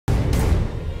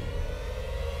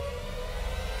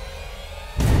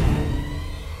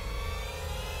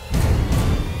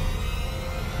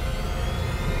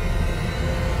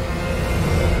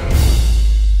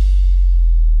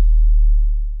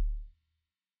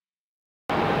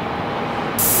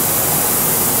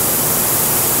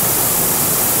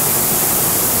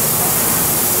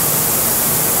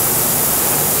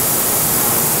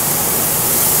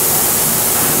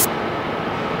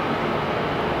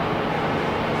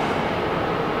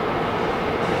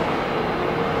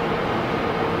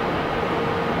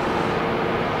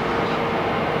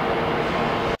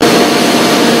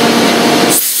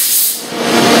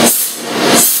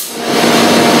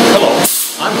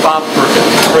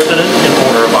president and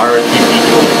owner of RSVP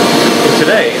Tools. And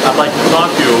today, I'd like to talk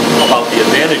to you about the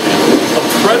advantages of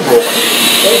thread rolling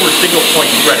over single point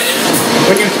threading.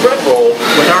 When you thread roll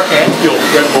with our Axial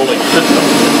thread rolling system,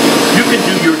 you can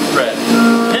do your thread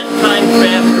 10 times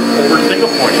faster over single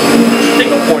pointing.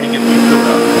 Single pointing, if you took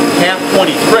a half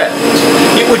 20 threads,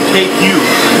 it would take you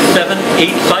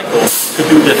 7-8 cycles to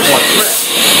do this one thread.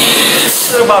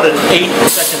 It's about an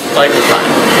 8-second cycle time.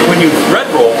 When you thread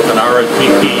roll with an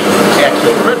RSVP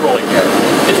Axial thread rolling head,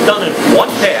 it's done in one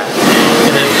pass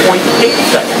and in 0.8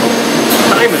 seconds.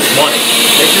 Time is money.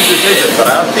 Make your decision,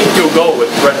 but I think you'll go with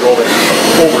thread rolling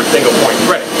over single point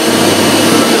threading.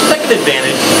 The second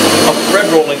advantage of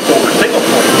thread rolling over single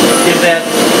point is that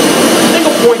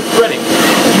single point threading,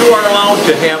 you are allowed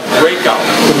to have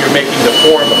breakouts when you're making the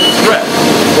form of the thread.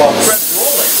 While thread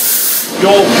rolling,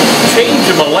 you'll change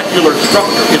the molecular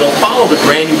structure. It'll follow the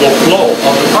granule flow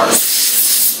of the part.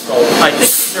 So I think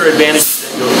these are advantages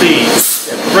that you'll see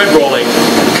in thread rolling